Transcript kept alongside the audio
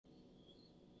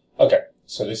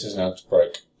So this is an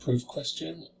algebraic proof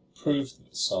question. Prove that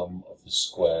the sum of the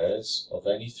squares of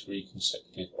any three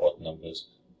consecutive odd numbers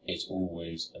is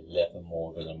always 11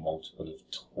 more than a multiple of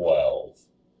 12.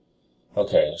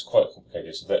 Okay, that's quite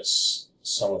complicated. So that's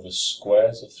sum of the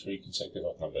squares of three consecutive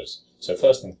odd numbers. So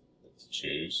first thing to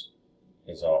choose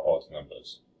is our odd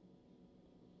numbers.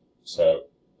 So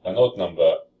an odd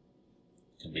number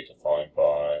can be defined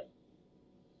by,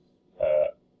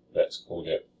 let's call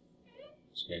it,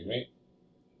 excuse me,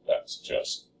 that's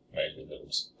just made a little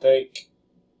mistake,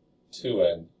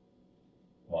 2n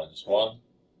minus 1.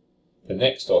 The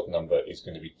next odd number is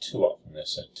going to be 2 up from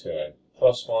this, so 2n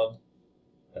plus 1,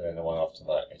 and then the one after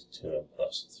that is 2n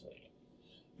plus 3.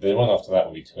 The one after that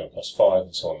will be 2n plus 5,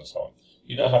 and so on and so on.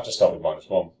 You don't have to start with minus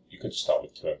 1, you could start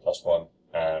with 2n plus 1,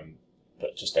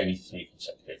 but just any three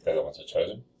consecutive, they're the ones I've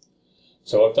chosen.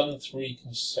 So I've done 3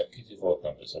 consecutive odd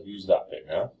numbers, I've used that bit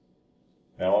now.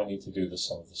 Now I need to do the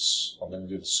sum of the, I'm going to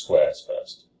do the squares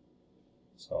first.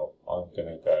 So I'm going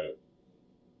to go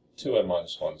 2n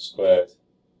minus 1 squared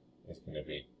is going to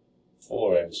be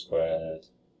 4n squared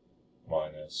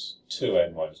minus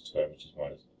 2n minus 2n, which is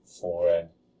minus 4n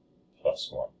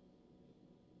plus 1.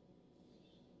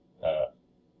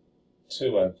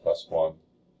 2n plus 1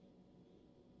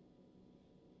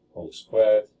 all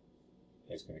squared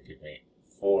is going to give me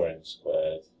 4n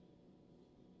squared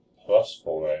plus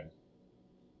 4n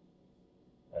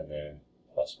and then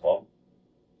plus 1,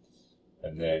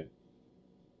 and then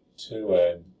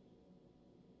 2n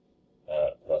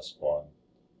plus 1,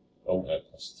 oh no,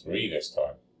 plus 3 this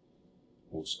time,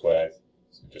 all squared.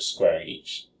 So just squaring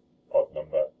each odd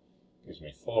number gives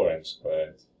me 4n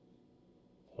squared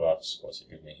plus, what's it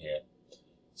give me here,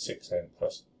 6n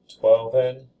plus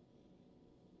 12n,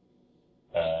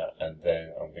 and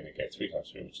then I'm going to get 3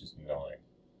 times 3, which is 9.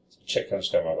 So check how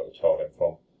much I got the 12n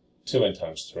from. 2n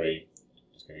times 3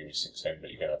 is going to give me 6n, but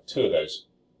you're going to have 2 of those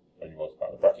when you multiply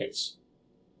the brackets.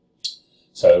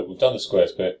 So we've done the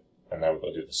squares bit, and now we've got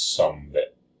to do the sum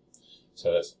bit.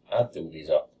 So let's add all these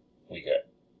up. We get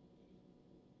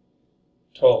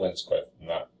 12n squared from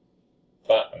that,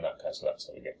 and that cancels that,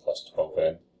 so we get plus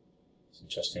 12n. It's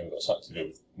interesting, we've got something to do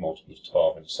with multiple of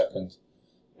 12 in a second.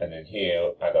 And then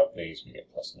here, add up these, we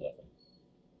get plus 11.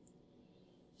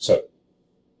 So,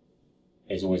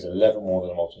 it's always 11 more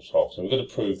than a multiple of 12. So we've got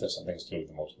to prove that something's to do with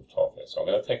the multiple of 12 here. So I'm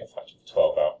going to take a factor of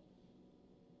 12 out,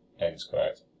 n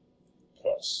squared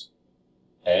plus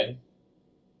n.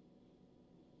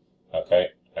 Okay,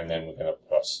 and then we're going to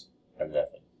plus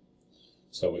 11.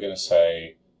 So we're going to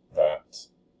say that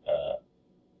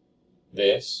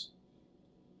this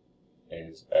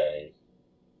is a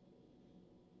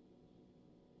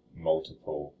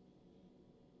multiple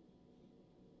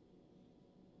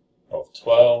of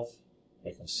 12.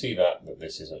 We can see that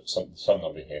this is some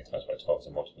number here times by 12 is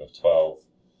a multiple of 12.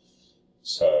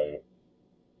 So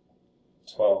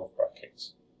 12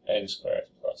 brackets n squared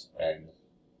plus n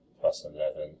plus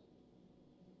 11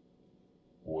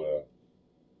 will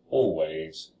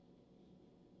always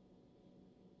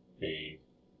be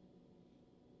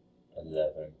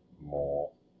 11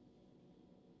 more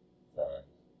than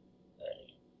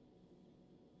a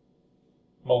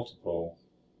multiple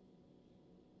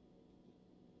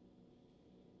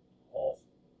of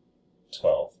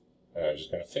 12. And I'm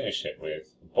just going to finish it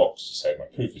with a box to say my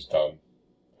proof is done,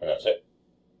 and that's it.